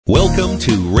Welcome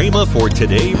to Rhema for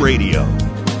Today Radio.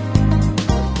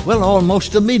 Well,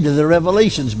 almost immediately the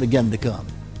revelations began to come.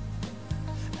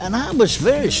 And I was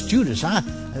very studious.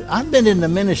 I've been in the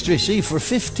ministry, for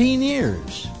 15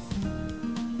 years.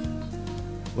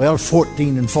 Well,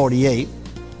 14 and 48.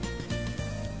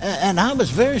 And I was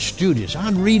very studious.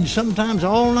 I'd read sometimes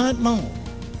all night long.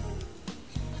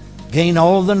 Gain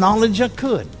all the knowledge I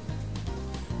could.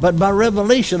 But by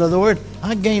revelation of the Word,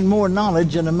 I gained more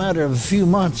knowledge in a matter of a few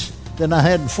months than I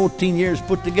had in 14 years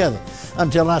put together.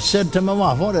 Until I said to my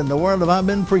wife, what in the world have I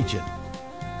been preaching?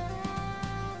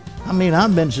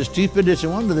 I've been so stupid, it's a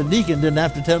wonder the deacon didn't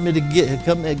have to tell me to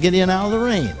get in out of the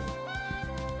rain.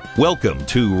 Welcome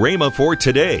to Rhema for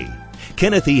Today.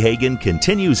 Kenneth E. Hagin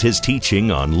continues his teaching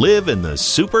on Live in the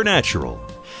Supernatural.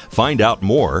 Find out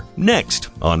more next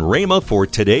on Rhema for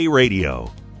Today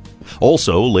Radio.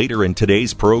 Also, later in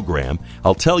today's program,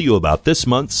 I'll tell you about this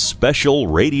month's special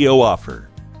radio offer.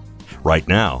 Right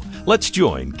now, let's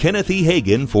join Kenneth E.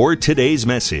 Hagin for today's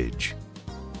message.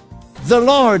 The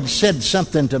Lord said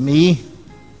something to me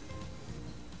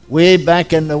way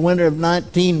back in the winter of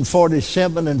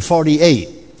 1947 and 48.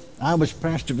 I was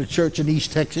pastor of a church in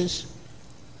East Texas.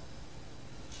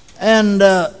 And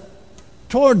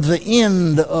toward the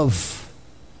end of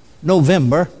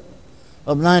November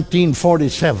of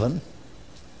 1947,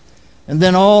 and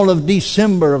then all of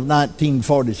December of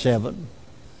 1947,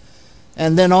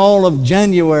 and then all of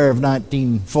January of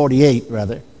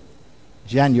 1948,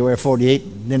 January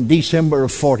 48, then December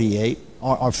of 48,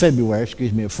 or February,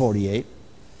 of 48,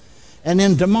 and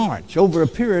into March, over a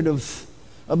period of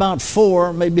about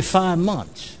 4, maybe 5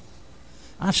 months.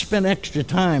 I spent extra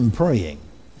time praying.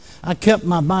 I kept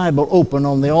my Bible open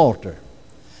on the altar.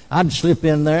 I'd slip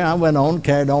in there. I went on,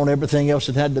 carried on everything else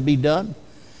that had to be done.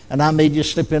 And I may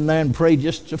just slip in there and pray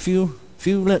just a few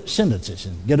sentences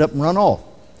and get up and run off.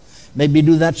 Maybe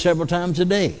do that several times a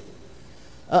day.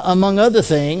 Among other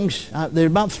things, there are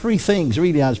about 3 things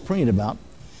really I was praying about.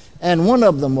 And one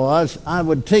of them was I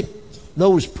would take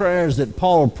those prayers that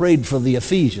Paul prayed for the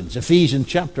Ephesians, Ephesians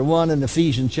chapter 1 and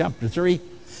Ephesians chapter 3,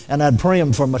 and I'd pray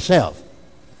them for myself.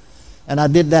 And I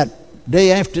did that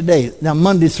day after day, now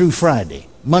Monday through Friday.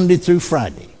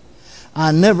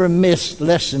 I never missed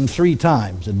less than 3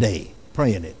 times a day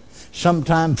praying it.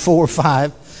 Sometimes 4 or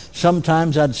 5.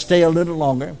 Sometimes I'd stay a little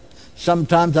longer.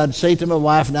 Sometimes I'd say to my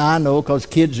wife, now I know because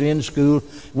kids are in school,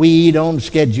 we eat on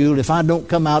schedule. If I don't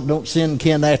come out, don't send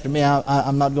Ken after me,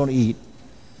 I'm not going to eat.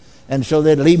 And so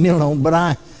they'd leave me alone. But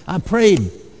I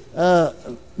prayed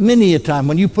many a time.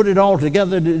 When you put it all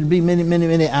together, it'd be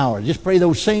many hours. Just pray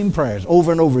those same prayers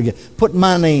over and over again. Put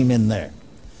my name in there.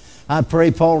 I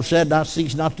pray, Paul said, I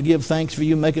cease not to give thanks for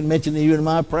you, making mention of you in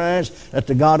my prayers, that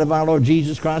the God of our Lord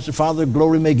Jesus Christ, the Father of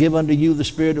glory, may give unto you the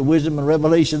spirit of wisdom and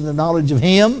revelation and the knowledge of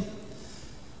Him.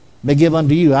 May give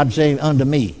unto you, I'd say unto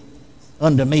me.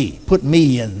 Put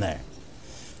me in there.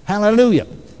 Hallelujah.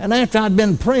 And after I'd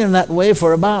been praying that way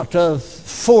for about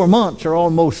 4 months, or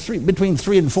almost between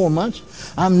 3 and 4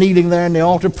 months, I'm kneeling there in the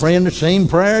altar praying the same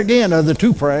prayer again, or the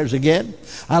 2 prayers again.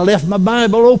 I left my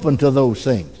Bible open to those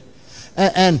things.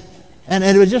 And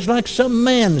it was just like some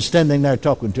man standing there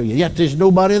talking to you, yet there's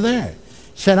nobody there.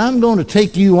 Said, I'm going to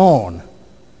take you on.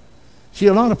 See,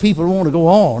 a lot of people want to go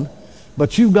on,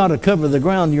 but you've got to cover the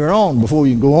ground you're on before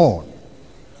you go on.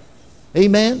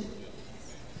 Amen?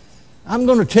 I'm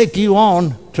going to take you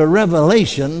on to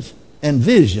revelations and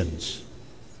visions.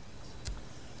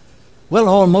 Well,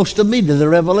 almost immediately the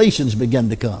revelations began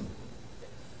to come.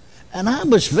 And I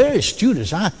was very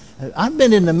studious. I've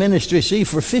been in the ministry,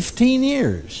 for 15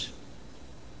 years.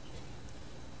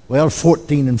 Well,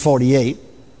 14 and 48.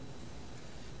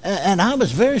 And I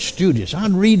was very studious.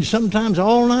 I'd read sometimes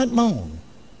all night long.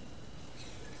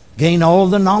 Gain all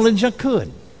the knowledge I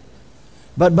could.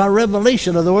 But by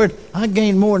revelation of the Word, I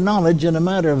gained more knowledge in a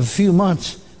matter of a few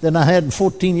months than I had in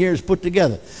 14 years put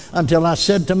together. Until I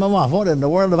said to my wife, what in the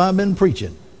world have I been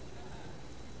preaching?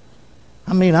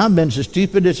 I've been so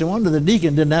stupid, it's a wonder the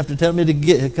deacon didn't have to tell me to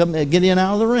get in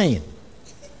out of the rain.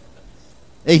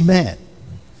 Amen.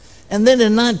 And then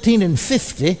in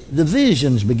 1950, the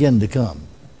visions began to come.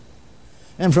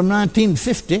 And from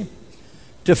 1950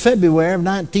 to February of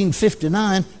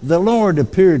 1959, the Lord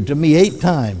appeared to me 8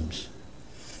 times.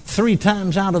 3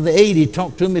 times out of the 8, He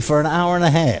talked to me for an hour and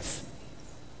a half.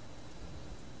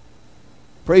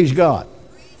 Praise God.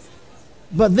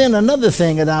 But then another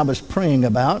thing that I was praying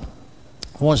about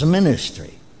was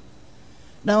ministry.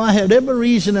 Now, I had every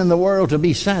reason in the world to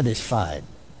be satisfied.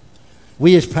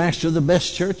 We as pastor of the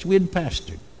best church we had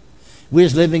pastored. We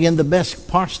was living in the best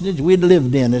parsonage we'd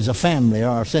lived in as a family,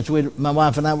 or since my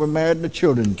wife and I were married and the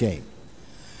children came.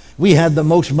 We had the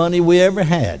most money we ever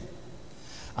had.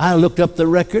 I looked up the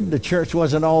record. The church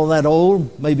wasn't all that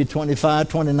old, maybe 25,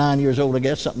 29 years old, I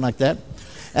guess, something like that.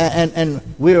 And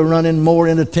we were running more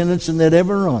in attendance than they'd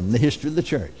ever run in the history of the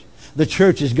church. The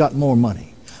church has got more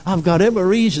money. I've got every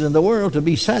reason in the world to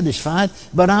be satisfied,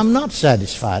 but I'm not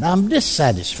satisfied. I'm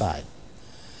dissatisfied.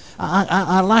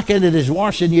 I liken it as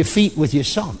washing your feet with your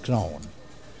socks on.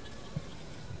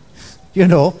 You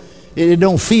know, it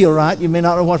don't feel right. You may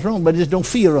not know what's wrong, but it just don't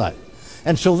feel right.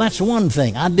 And so that's one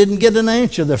thing. I didn't get an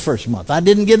answer the first month. I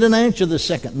didn't get an answer the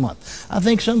second month. I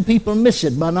think some people miss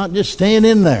it by not just staying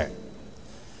in there.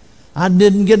 I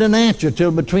didn't get an answer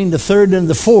till between the third and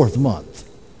the fourth month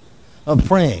of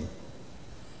praying.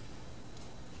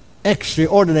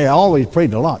 Extraordinary. I always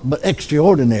prayed a lot, but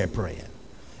extraordinary praying.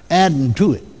 Adding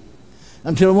to it.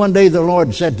 Until one day the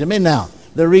Lord said to me, now,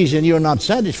 the reason you're not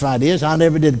satisfied is I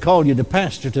never did call you to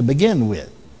pastor to begin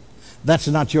with. That's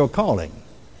not your calling.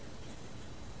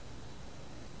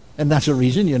 And that's the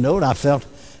reason, you know, I felt.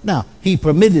 Now, he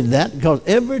permitted that because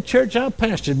every church I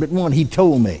pastored but one, he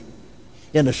told me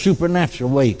in a supernatural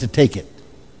way to take it.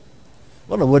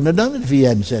 Well, I wouldn't have done it if he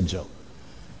hadn't said so.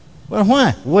 Well,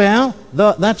 why? Well,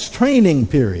 that's training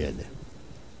period.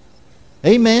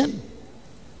 Amen.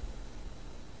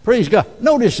 Praise God.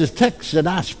 Notice the text that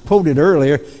I quoted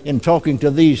earlier in talking to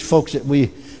these folks that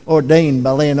we ordained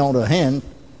by laying on of hand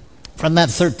from that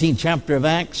 13th chapter of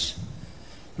Acts.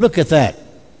 Look at that.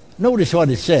 Notice what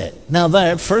it said. Now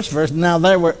there, first verse, now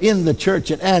there were in the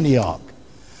church at Antioch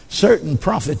certain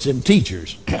prophets and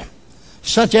teachers,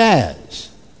 such as,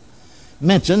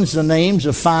 mentions the names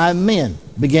of 5 men,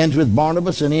 begins with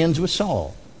Barnabas and ends with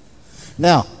Saul.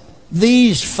 Now,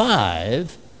 these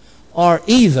 5 are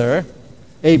either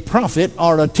a prophet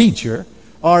or a teacher,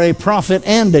 or a prophet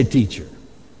and a teacher.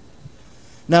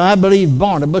 Now, I believe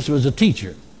Barnabas was a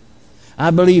teacher.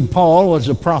 I believe Paul was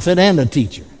a prophet and a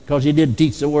teacher, because he did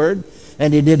teach the word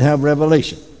and he did have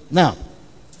revelation. Now,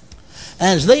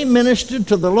 as they ministered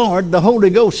to the Lord, the Holy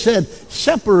Ghost said,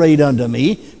 separate unto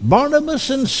me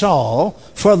Barnabas and Saul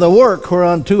for the work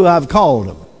whereunto I've called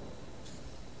them.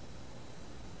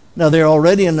 Now, they're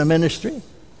already in the ministry.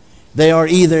 They are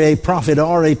either a prophet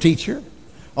or a teacher,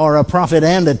 or a prophet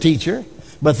and a teacher,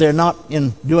 but they're not in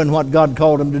doing what God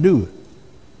called them to do.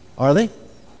 Are they?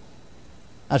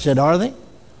 I said, are they?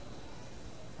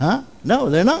 Huh? No,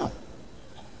 they're not.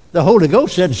 The Holy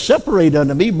Ghost said, separate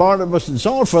unto me Barnabas and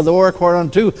Saul for the work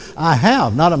whereunto I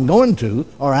have, not I'm going to,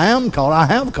 or I am called, I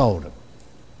have called them.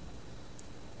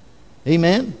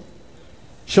 Amen?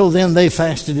 So then they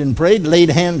fasted and prayed, laid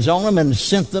hands on them, and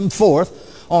sent them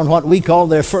forth on what we call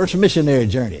their first missionary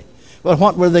journey. Well,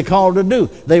 what were they called to do?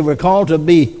 They were called to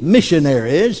be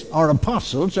missionaries, or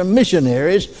apostles, or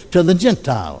missionaries to the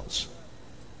Gentiles.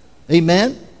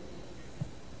 Amen?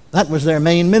 That was their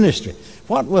main ministry.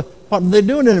 What were they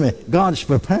doing to them? God's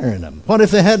preparing them. What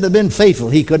if they hadn't been faithful?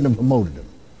 He couldn't have promoted them.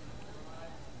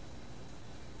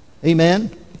 Amen?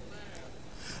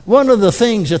 One of the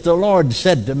things that the Lord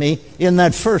said to me in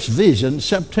that first vision,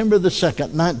 September the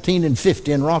 2nd,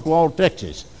 1950, in Rockwall,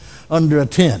 Texas, under a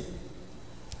tent,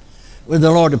 where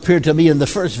the Lord appeared to me in the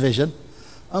first vision,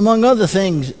 among other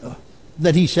things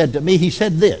that he said to me, he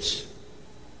said this.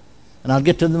 And I'll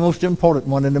get to the most important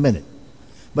one in a minute.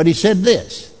 But he said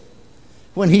this.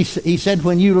 When he said,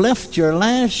 when you left your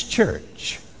last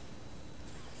church,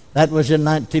 that was in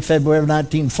February of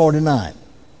 1949.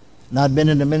 And I'd been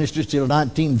in the ministry till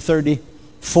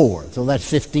 1934, so that's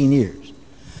 15 years.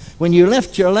 When you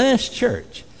left your last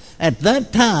church, at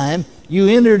that time, you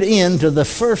entered into the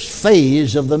first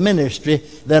phase of the ministry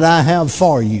that I have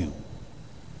for you.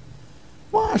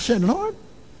 Well, I said, Lord,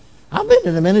 I've been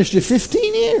in the ministry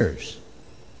 15 years.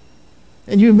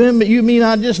 And you mean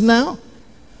I just now,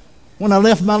 when I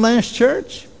left my last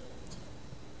church,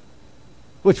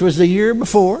 which was the year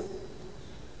before,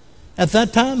 at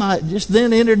that time I just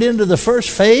then entered into the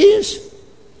first phase?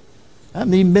 I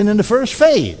haven't even been in the first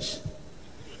phase.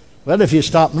 Well, if you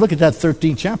stop and look at that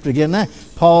 13th chapter again now,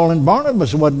 Paul and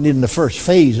Barnabas wasn't in the first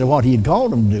phase of what he had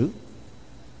called them to do,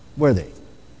 were they?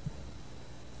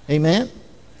 Amen?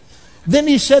 Then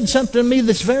he said something to me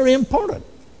that's very important.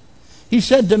 He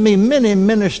said to me, many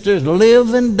ministers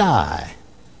live and die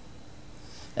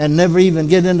and never even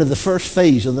get into the first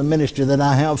phase of the ministry that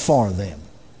I have for them.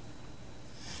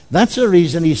 That's the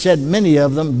reason he said many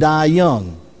of them die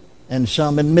young and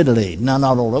some in middle age. Now,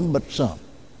 not all of them, but some.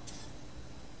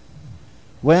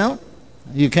 Well,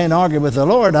 you can't argue with the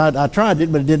Lord. I tried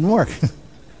it, but it didn't work.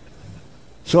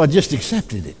 So I just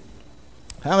accepted it.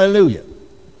 Hallelujah.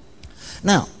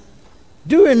 Now,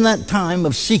 during that time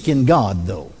of seeking God,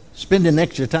 though, spending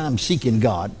extra time seeking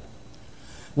God,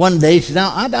 One day, he said,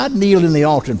 now, I'd kneel in the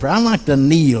altar and pray. I like to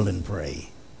kneel and pray.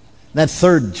 That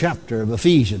 3rd chapter of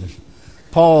Ephesians,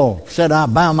 Paul said, I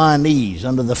bow my knees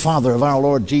unto the Father of our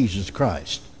Lord Jesus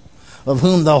Christ, of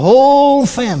whom the whole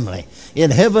family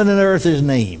in heaven and earth is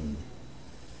named.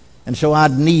 And so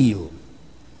I'd kneel.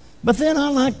 But then I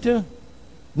like to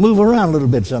move around a little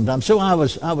bit sometimes. So I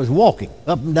was walking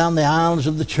up and down the aisles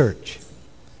of the church,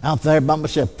 out there by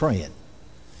myself praying.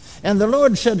 And the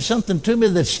Lord said something to me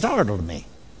that startled me.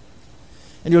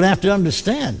 And you'll have to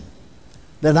understand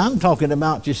that I'm talking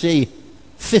about, you see,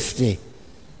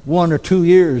 51 or 2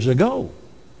 years ago.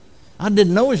 I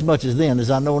didn't know as much as then as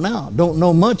I know now. Don't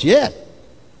know much yet,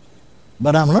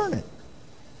 but I'm learning.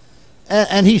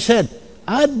 And he said,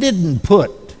 I didn't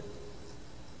put,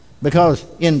 because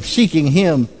in seeking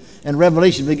him and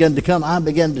revelation began to come, I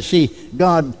began to see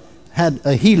God had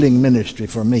a healing ministry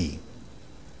for me.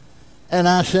 And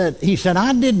he said,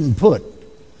 I didn't put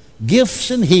gifts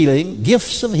of healing,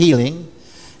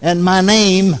 and my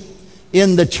name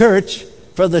in the church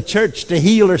for the church to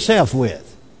heal herself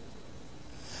with.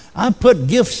 I put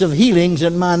gifts of healings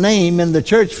and my name in the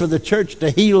church for the church to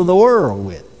heal the world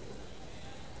with.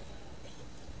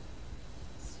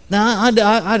 Now,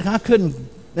 I couldn't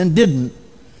and didn't.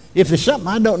 If there's something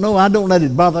I don't know, I don't let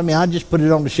it bother me. I just put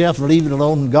it on the shelf and leave it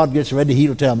alone, and God gets ready,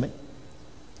 he'll tell me.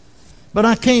 But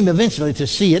I came eventually to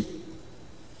see it.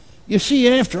 You see,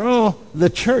 after all, the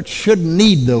church shouldn't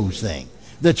need those things.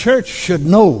 The church should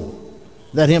know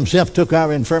that himself took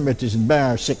our infirmities and bare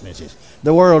our sicknesses.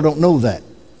 The world don't know that.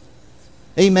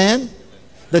 Amen?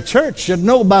 The church should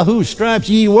know by whose stripes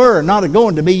ye were, not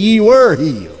going to be ye were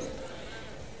healed.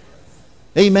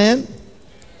 Amen?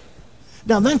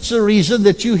 Now that's the reason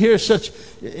that you hear such,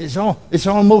 it's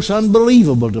almost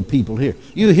unbelievable to people here.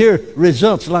 You hear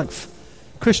results like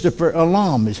Christopher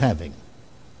Alam is having.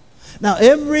 Now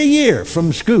every year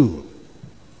from school,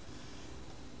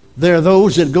 there are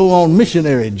those that go on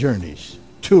missionary journeys,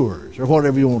 tours, or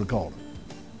whatever you want to call them.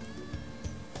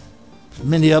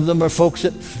 Many of them are folks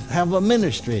that have a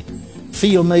ministry,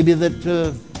 feel maybe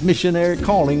that missionary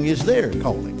calling is their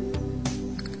calling.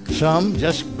 Some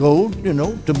just go,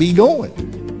 to be going.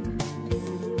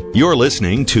 You're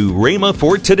listening to Rhema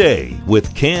for Today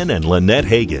with Ken and Lynette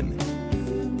Hagin.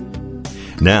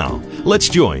 Now, let's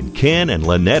join Ken and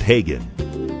Lynette Hagin.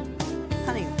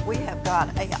 Honey, we have got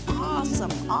an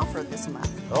awesome offer this month.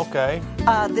 Okay.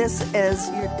 This is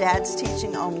your dad's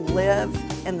teaching on Live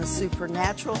in the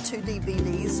Supernatural, 2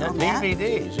 DVDs on that.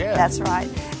 DVDs, yeah. That's right.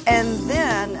 And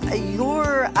then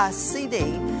your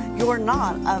CD, You're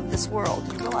Not of This World.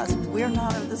 You realize we're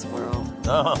not of this world.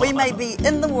 Oh. We may be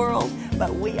in the world,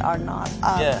 but we are not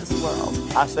of this world.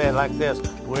 I say it like this.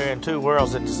 We're in two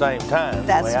worlds at the same time.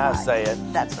 That's the way right. I say it.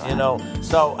 That's right.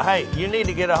 So, hey, you need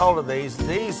to get a hold of these.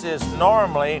 These is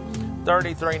normally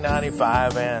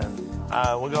 $33.95, and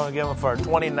we're going to give them for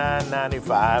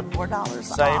 $29.95.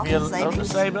 $4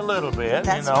 Save a little bit,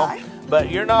 That's right. But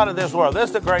you're not of this world. This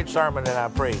is the great sermon that I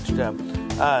preached.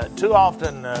 Too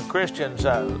often Christians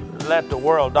let the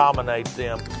world dominate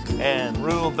them and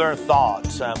rule their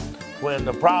thoughts when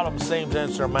the problem seems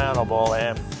insurmountable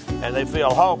and they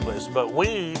feel hopeless. But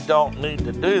we don't need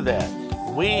to do that.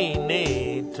 We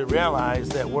need to realize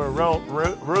that we're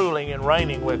ruling and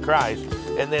reigning with Christ.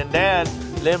 And then Dad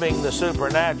living the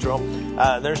supernatural.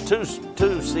 There's two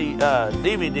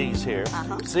DVDs here.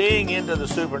 Seeing into the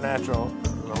supernatural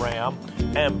realm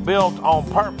and built on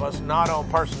purpose, not on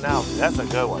personality. That's a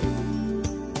good one.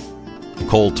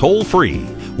 Call toll-free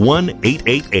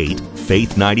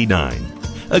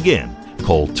 1-888-FAITH-99. Again,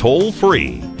 call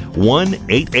toll-free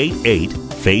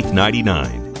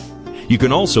 1-888-FAITH-99. You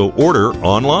can also order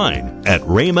online at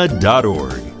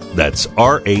rhema.org. That's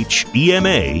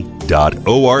RHEMA.org.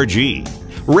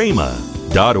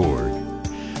 rhema.org.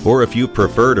 Or if you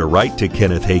prefer to write to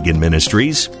Kenneth Hagin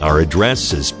Ministries, our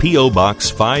address is P.O.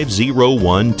 Box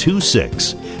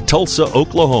 50126, Tulsa,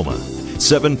 Oklahoma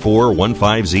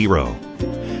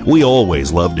 74150. We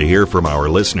always love to hear from our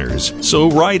listeners, so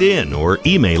write in or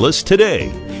email us today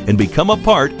and become a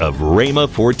part of Rhema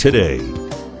for Today.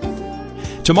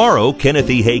 Tomorrow,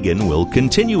 Kenneth E. Hagin will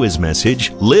continue his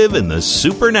message, Live in the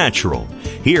Supernatural,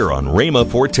 here on Rhema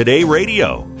for Today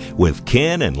Radio with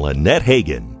Ken and Lynette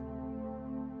Hagin.